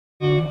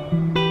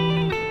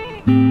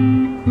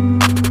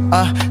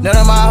None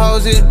of my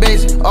hoes is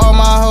basic, all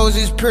my hoes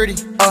is pretty.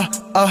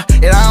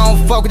 And I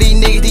don't fuck with these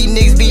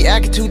niggas be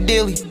acting too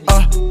dilly.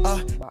 Back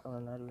on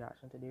another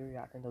reaction today,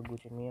 reacting to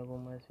Gucci Mane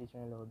rumors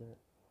featuring Lil Durk.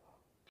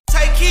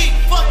 Take heat,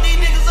 fuck these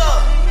niggas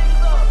up.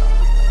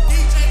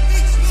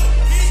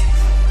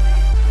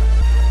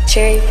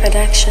 Cherry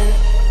Production.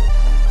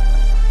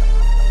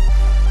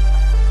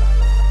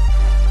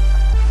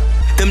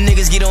 Them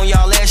niggas get on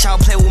y'all ass, y'all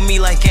play with me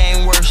like I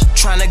ain't worse.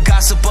 Tryna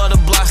gossip other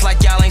blocks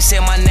like y'all ain't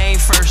said my name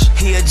first.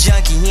 He a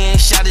junkie, he ain't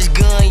shot his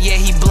gun, yeah,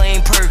 he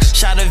blame perks.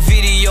 Shot a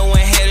video and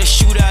had a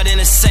shootout in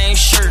the same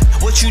shirt.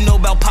 What you know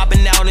about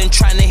popping out and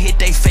trying to hit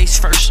they face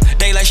first?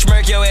 They like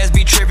smirk, your ass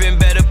be tripping,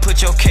 better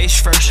put your case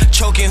first.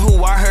 Choking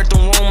who? I heard the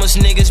rumors,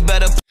 niggas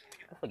better.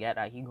 I forgot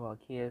that he got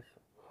kiss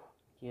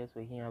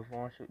with him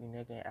born shooting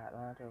nigga in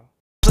Atlanta.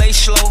 Play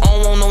slow, I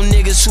don't want no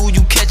niggas who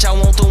you catch, I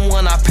want the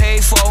one I pay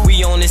for.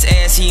 We on this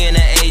ass, he in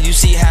the A, you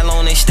see how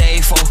long they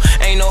stay for.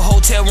 Ain't no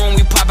hotel room,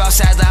 we pop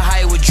outside the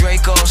height with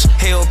Dracos.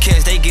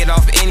 Hellcats, they get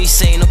off any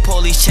scene, the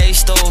police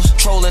chase those.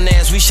 Trolling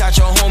ass, we shot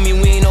your homie,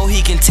 we ain't know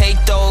he can take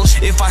those.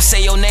 If I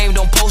say your name,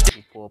 don't post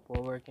it.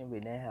 Before working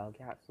with that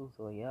Hellcat too,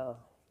 so yeah,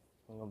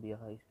 it's gonna be a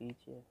high speed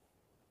shit.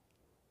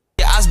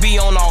 I be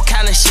on all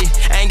kind of shit.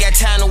 I ain't got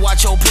time to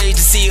watch your page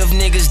to see if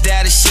niggas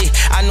die to shit.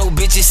 I know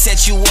bitches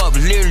set you up,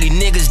 literally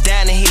niggas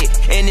down to hit.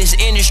 And this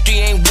industry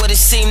ain't what it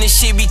seem, this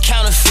shit be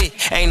counterfeit.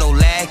 Ain't no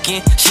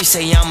lacking. She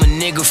say I'm a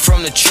nigga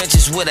from the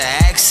trenches with an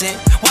accent.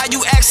 Why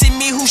you asking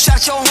me who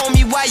shot your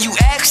homie? Why you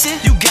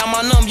asking? You got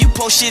my number, you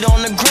post shit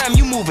on the gram,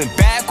 you moving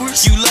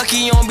backwards. You lucky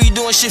you don't be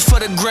doing shit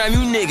for the gram,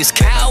 you niggas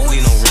cowards.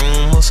 We no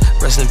rumors,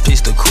 rest in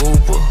peace to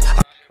Cooper.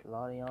 A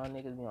lot of y'all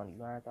niggas be on the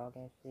grind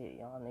talking shit.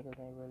 Y'all niggas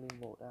ain't really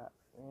vote that.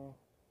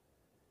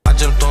 I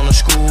jumped on the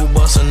school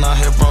bus and I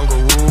hit Bronco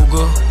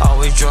Ruger.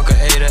 Always drunk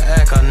a 8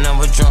 act, I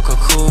never drunk a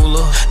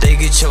cooler. They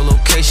get your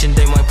location,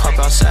 they might pop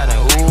outside in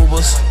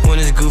Ubers. When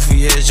his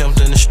goofy head jumped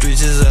in the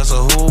streets, his ass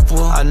a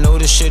hooper. I know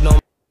this shit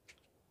don't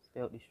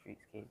Spelled the street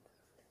skates.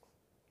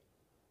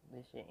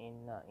 This shit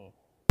ain't nothing.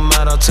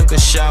 I took a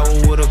shower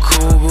with a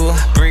cougar.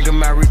 Bring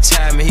him out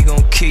retirement, he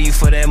gon' kill you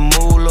for that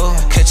moolah.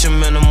 Catch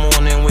him in the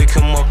morning, wake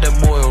him up, that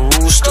boy a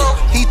rooster.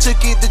 He took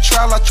it to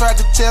trial, I tried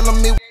to tell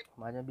him it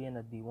Imagine being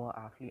a D1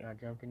 athlete and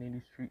jumping in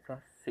the streets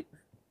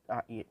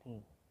at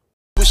 18.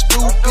 was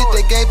stupid,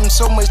 they gave him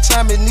so much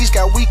time, his knees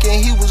got weak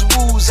and he was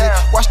woozy.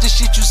 Watch the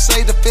shit you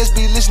say, the feds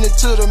be listening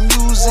to the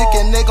music.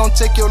 And they gon'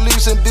 take your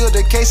lyrics and build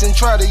a case and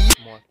try to use.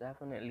 Most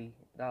definitely,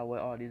 that way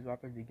all these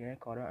rappers be getting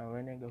caught up and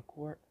when they go to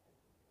court,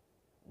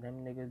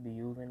 them niggas be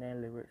using their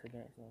lyrics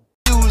against them.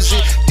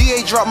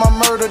 DA dropped my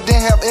murder,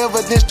 didn't have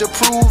evidence to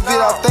prove it.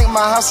 I think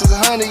my house is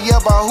haunted, yeah,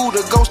 by who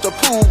the ghost of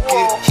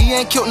Pookie. He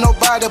ain't killed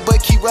nobody,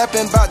 but keep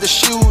rapping about the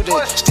shooting.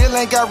 Still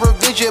ain't got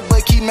revenge yet,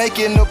 but keep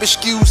making up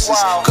excuses.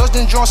 Cause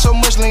done drunk so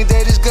much lean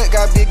that his gut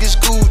got big as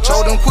school.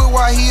 Told him quit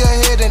while he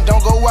ahead and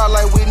don't go out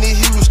like Whitney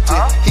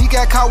Houston. He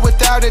got caught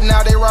without it,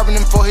 now they robbing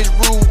him for his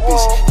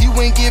rubies. He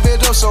wouldn't give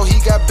it up, so he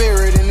got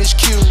buried in his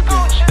Cuban.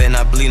 Better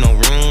not bleed no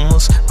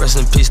rumors,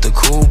 rest in peace to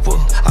Cooper.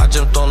 I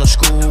jumped on the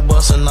school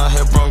bus and I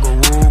hit Bronco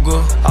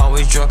Ruger.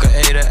 Always drunk a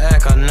 8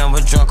 act, I never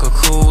drunk a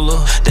cooler.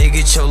 They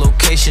get your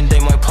location, they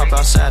might pop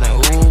outside in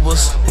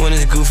Ubers. When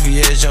his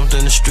goofy head jumped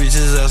in the streets,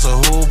 his ass a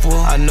hooper.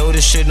 I know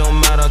this shit don't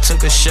matter, I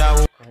took a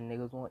shower. When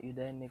niggas want you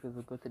there, niggas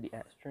will go to the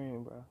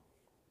extreme, bro.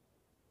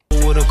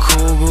 With a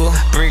cougar,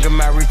 bring him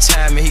out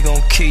retirement, he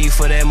gon' kill you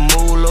for that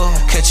moolah.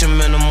 Catch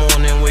him in the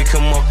morning, wake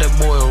him up, that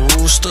boy a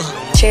rooster.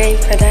 Cherry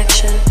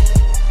Production.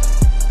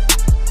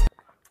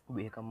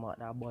 Wake him up,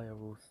 that boy a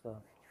rooster.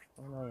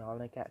 I know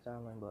y'all ain't catch that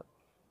one, but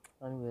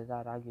anyways,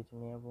 I'll get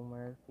your man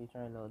rumors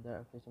featuring Lil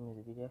Durk official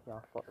music video. If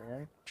y'all fuck with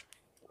them,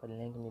 put the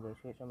link in the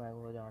description.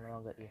 I'm gonna go down and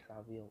I'll get this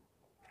video.